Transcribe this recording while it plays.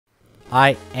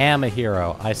I am a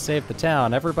hero. I saved the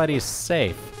town. Everybody's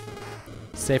safe.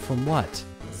 Safe from what?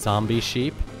 Zombie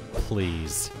sheep?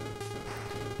 Please.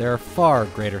 There are far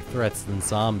greater threats than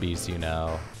zombies, you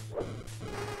know.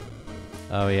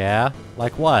 Oh yeah?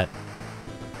 Like what?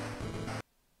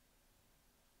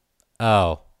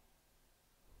 Oh.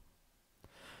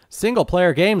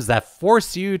 Single-player games that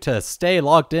force you to stay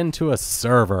logged into a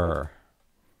server.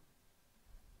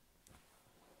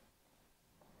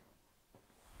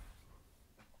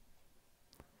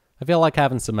 I feel like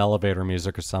having some elevator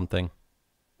music or something.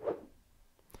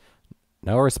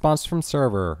 No response from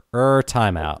server.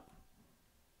 Timeout.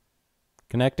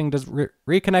 Connecting to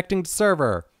reconnecting to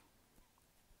server.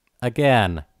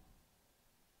 Again.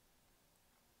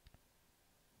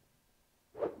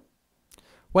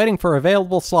 Waiting for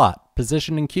available slot.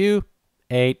 Position in queue.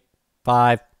 8,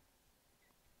 5,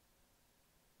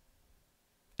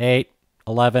 8,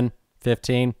 11,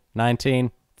 15,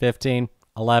 19, 15,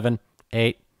 11,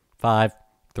 8, 5,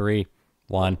 3,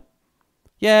 1.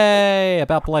 Yay!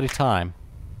 About bloody time.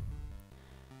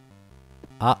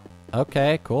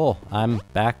 Okay, cool. I'm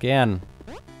back in.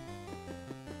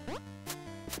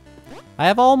 I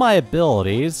have all my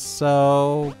abilities,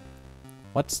 so...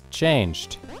 what's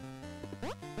changed?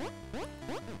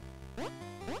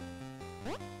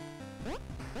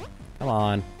 Come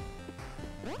on.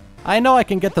 I know I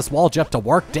can get this wall jump to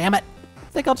work, damn it! I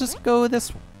think I'll just go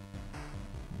this...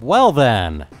 Well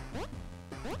then!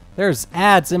 There's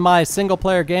ads in my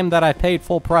single-player game that I paid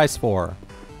full price for.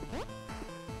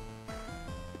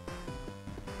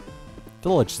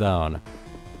 Village Zone.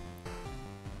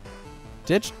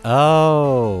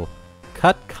 Oh.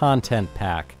 Cut content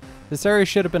pack. This area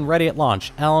should have been ready at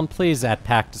launch. Alan, please add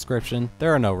pack description.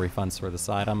 There are no refunds for this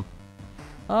item.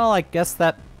 Well, I guess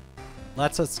that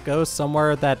lets us go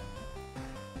somewhere that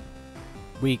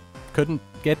we couldn't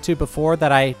get to before,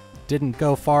 that I didn't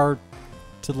go far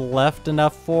to the left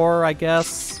enough for, I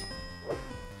guess.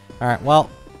 Alright, well.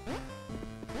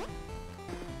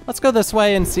 Let's go this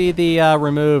way and see the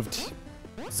removed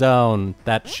zone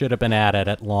that should have been added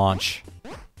at launch.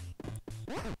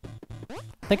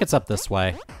 I think it's up this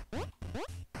way.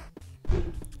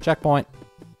 Checkpoint.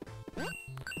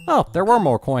 Oh, there were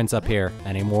more coins up here.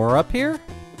 Any more up here?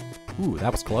 Ooh,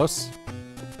 that was close.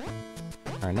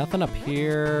 Alright, nothing up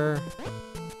here.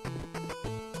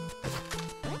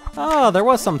 Oh, there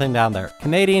was something down there.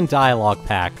 Canadian dialogue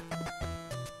pack.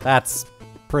 That's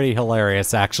pretty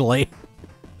hilarious, actually.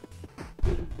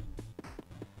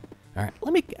 Alright,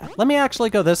 let me actually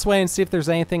go this way and see if there's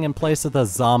anything in place of the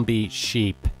zombie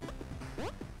sheep.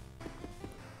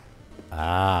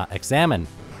 Examine.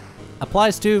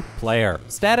 Applies to player.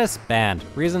 Status, banned.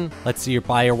 Reason, let's see you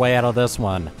buy your way out of this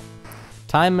one.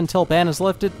 Time until ban is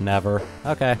lifted? Never.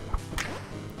 Okay.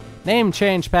 Name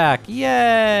change pack.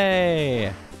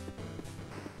 Yay!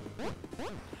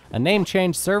 A name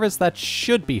change service that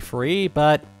should be free,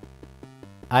 but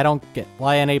I don't get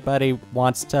why anybody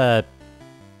wants to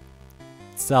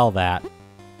sell that.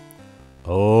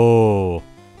 Oh.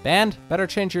 Banned? Better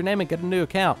change your name and get a new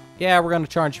account. Yeah, we're gonna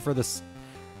charge you for this.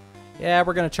 Yeah,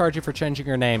 we're gonna charge you for changing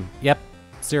your name. Yep.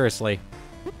 Seriously.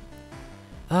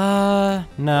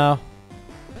 No.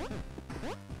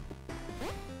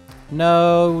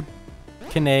 No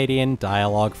Canadian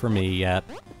dialogue for me yet.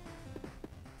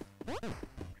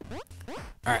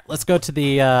 Alright, let's go to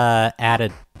the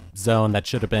added zone that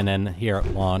should have been in here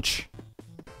at launch.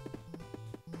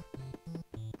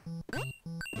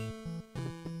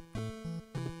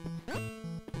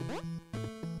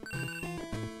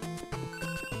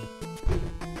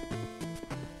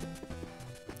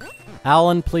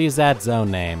 Alan, please add zone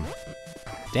name.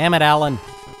 Damn it, Alan.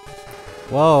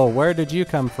 Whoa, where did you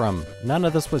come from? None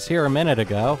of this was here a minute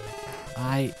ago.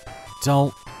 I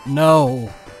don't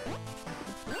know.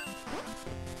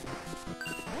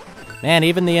 Man,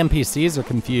 even the NPCs are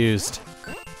confused.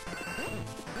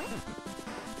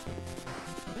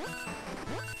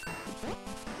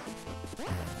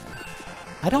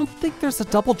 I don't think there's a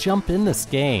double jump in this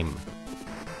game.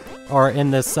 Or in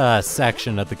this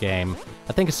section of the game.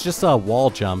 I think it's just a wall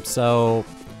jump, so...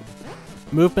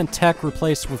 Movement tech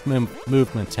replaced with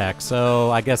movement tech,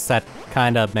 so I guess that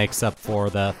kind of makes up for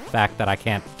the fact that I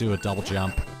can't do a double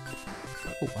jump.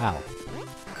 Oh, wow.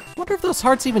 I wonder if those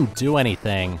hearts even do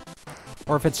anything.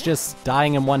 Or if it's just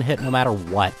dying in one hit no matter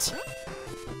what.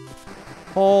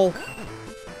 Hole.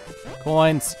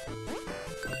 Coins.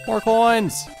 More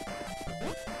coins.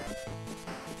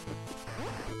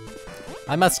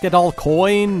 I must get all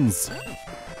coins.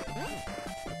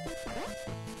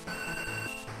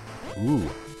 Ooh.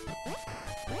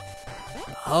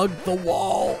 Hug the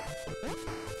wall.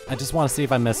 I just want to see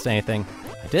if I missed anything.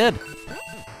 I did.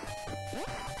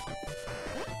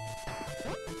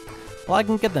 Well, I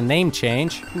can get the name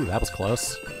change. Ooh, that was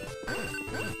close.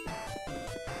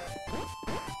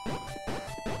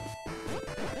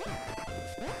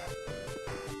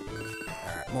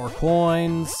 Alright, more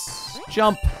coins.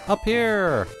 Jump up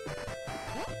here.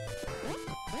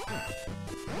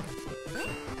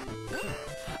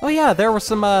 Oh yeah, there were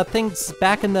some things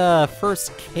back in the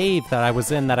first cave that I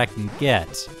was in that I can get.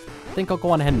 I think I'll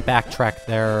go on ahead and backtrack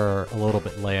there a little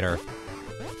bit later.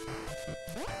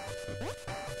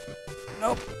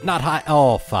 Nope, not high.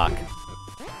 Oh, fuck.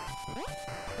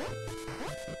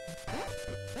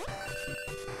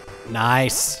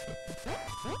 Nice.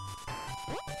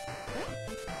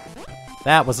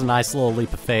 That was a nice little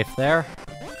leap of faith there.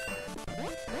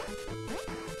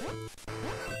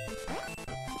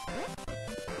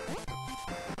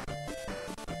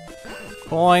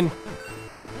 Coin.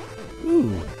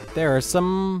 Ooh, there is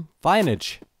some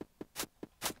vinage.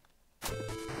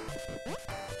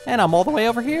 And I'm all the way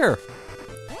over here.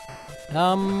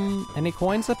 Any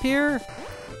coins up here?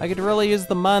 I could really use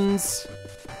the muns.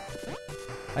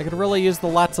 I could really use the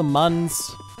lots of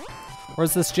muns. Or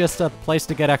is this just a place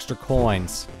to get extra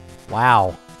coins?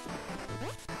 Wow.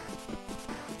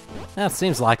 That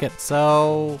seems like it,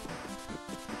 so...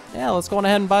 yeah, let's go on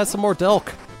ahead and buy some more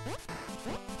Dilk.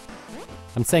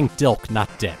 I'm saying Dilk, not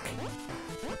Dick.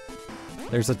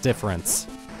 There's a difference.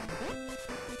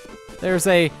 There's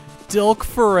a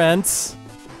Dilkference.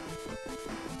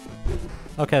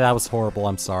 Okay, that was horrible,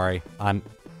 I'm sorry. I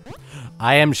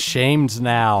am shamed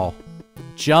now.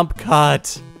 Jump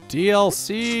cut!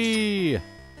 DLC!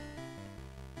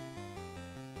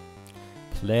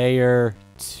 Player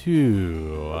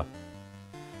 2.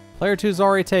 Player 2's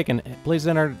already taken. Please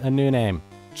enter a new name.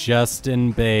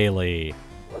 Justin Bailey.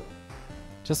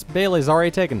 Justin Bailey's already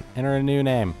taken. Enter a new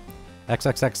name.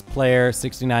 XXX player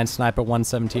 69 sniper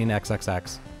 117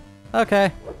 XXX.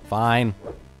 Okay, fine.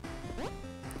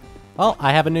 Well,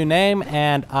 I have a new name,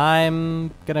 and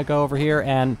I'm gonna go over here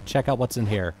and check out what's in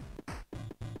here.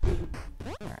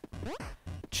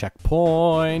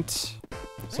 Checkpoint.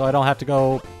 So I don't have to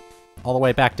go all the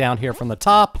way back down here from the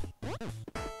top.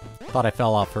 Thought I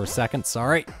fell off for a second,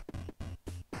 sorry.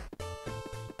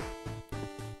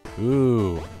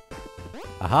 Ooh.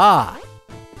 Aha!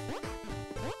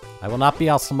 I will not be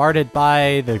outsmarted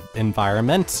by the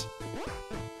environment.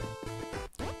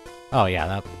 Oh yeah,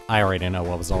 that I already know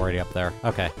what was already up there.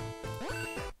 Okay.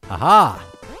 Aha!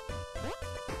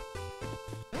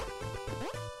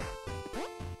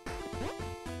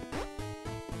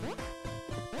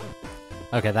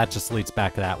 Okay, that just leads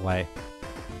back that way.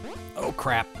 Oh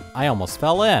crap, I almost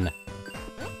fell in.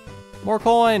 More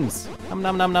coins! Num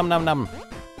num num num num num.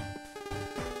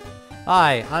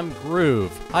 Hi, I'm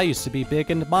Groove. I used to be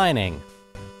big into mining.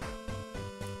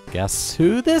 Guess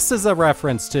who this is a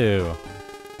reference to?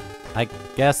 I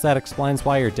guess that explains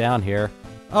why you're down here.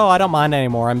 Oh, I don't mind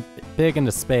anymore. I'm big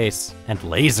into space. And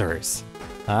lasers.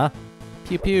 Huh?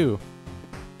 Pew pew.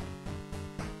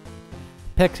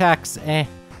 Pickaxe, eh.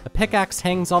 A pickaxe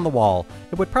hangs on the wall.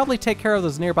 It would probably take care of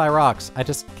those nearby rocks. I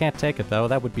just can't take it though.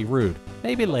 That would be rude.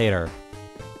 Maybe later.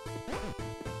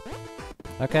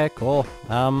 Okay, cool.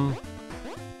 Can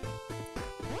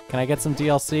I get some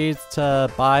DLC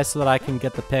to buy so that I can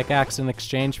get the pickaxe in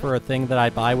exchange for a thing that I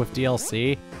buy with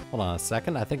DLC? Hold on a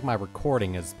second. I think my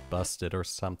recording is busted or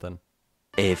something.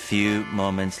 A few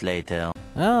moments later.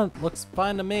 Oh, it looks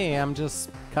fine to me. I'm just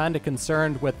kind of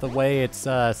concerned with the way it's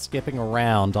skipping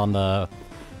around on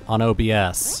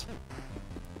OBS.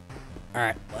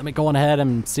 Alright, let me go on ahead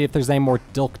and see if there's any more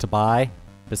Dilk to buy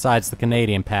besides the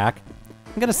Canadian pack.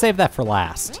 I'm gonna save that for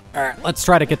last. Alright, let's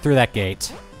try to get through that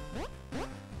gate.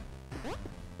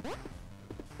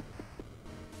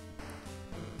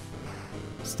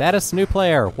 Status new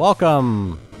player,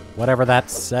 welcome! Whatever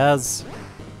that says.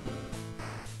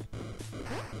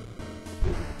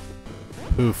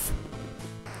 Poof.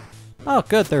 Oh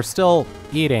good, they're still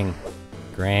eating.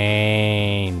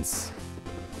 Grains.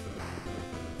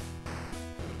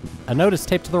 A note is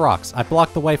taped to the rocks. I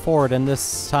blocked the way forward, and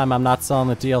this time I'm not selling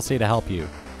the DLC to help you.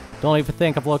 Don't even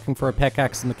think of looking for a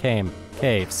pickaxe in the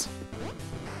caves.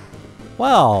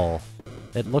 Well,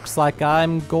 it looks like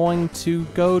I'm going to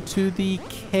go to the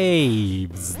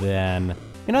caves, then.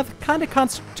 You know, that kind of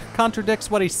contradicts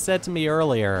what he said to me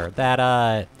earlier,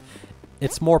 that,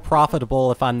 it's more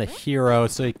profitable if I'm the hero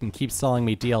so he can keep selling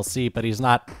me DLC, but he's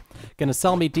not gonna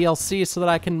sell me DLC so that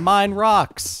I can mine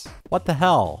rocks. What the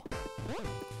hell?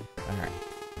 Alright.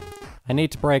 I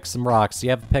need to break some rocks. Do you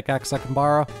have a pickaxe I can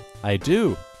borrow? I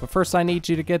do, but first I need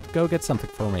you to go get something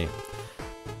for me.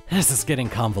 This is getting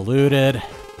convoluted.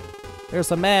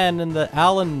 There's a man in the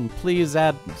Alan, please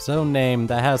add zone name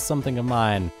that has something of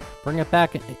mine. Bring it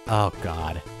back. Oh,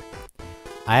 God.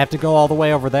 I have to go all the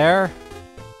way over there?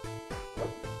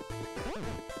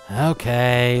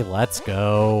 Okay, let's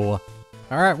go.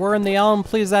 Alright, we're in the Alan,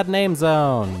 please add name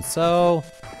zone. So,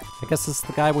 I guess this is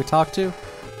the guy we talked to?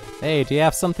 Hey, do you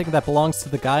have something that belongs to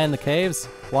the guy in the caves?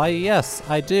 Why, yes,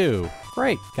 I do.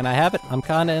 Great, can I have it? I'm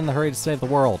kinda in the hurry to save the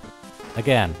world.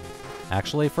 Again.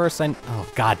 Actually, first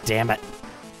oh, god damn it.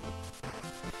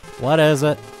 What is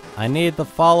it? I need the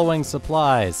following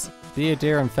supplies. Be a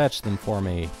dear and fetch them for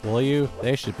me, will you?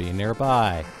 They should be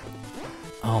nearby.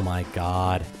 Oh my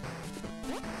god.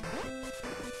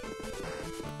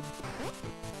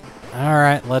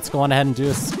 Alright, let's go on ahead and do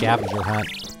a scavenger hunt.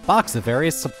 Box of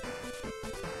various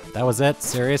That was it?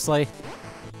 Seriously?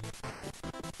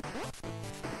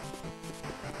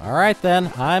 Alright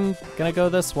then, I'm gonna go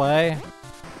this way.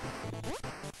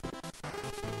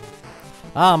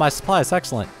 Ah, my supplies,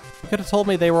 excellent. You could have told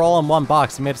me they were all in one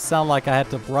box and made it sound like I had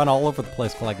to run all over the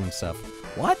place collecting stuff.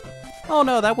 What? Oh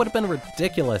no, that would have been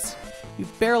ridiculous. You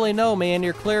barely know me and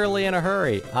you're clearly in a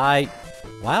hurry.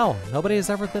 Wow, nobody has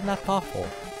ever been that thoughtful.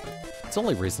 It's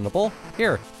only reasonable.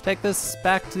 Here, take this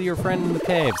back to your friend in the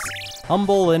caves.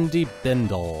 Humble Indy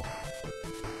Bindle.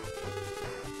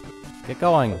 Get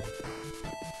going.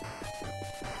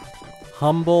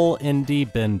 Humble Indy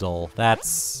Bindle.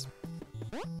 That's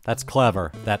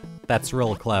clever. That's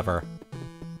real clever.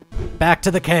 Back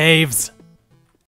to the caves!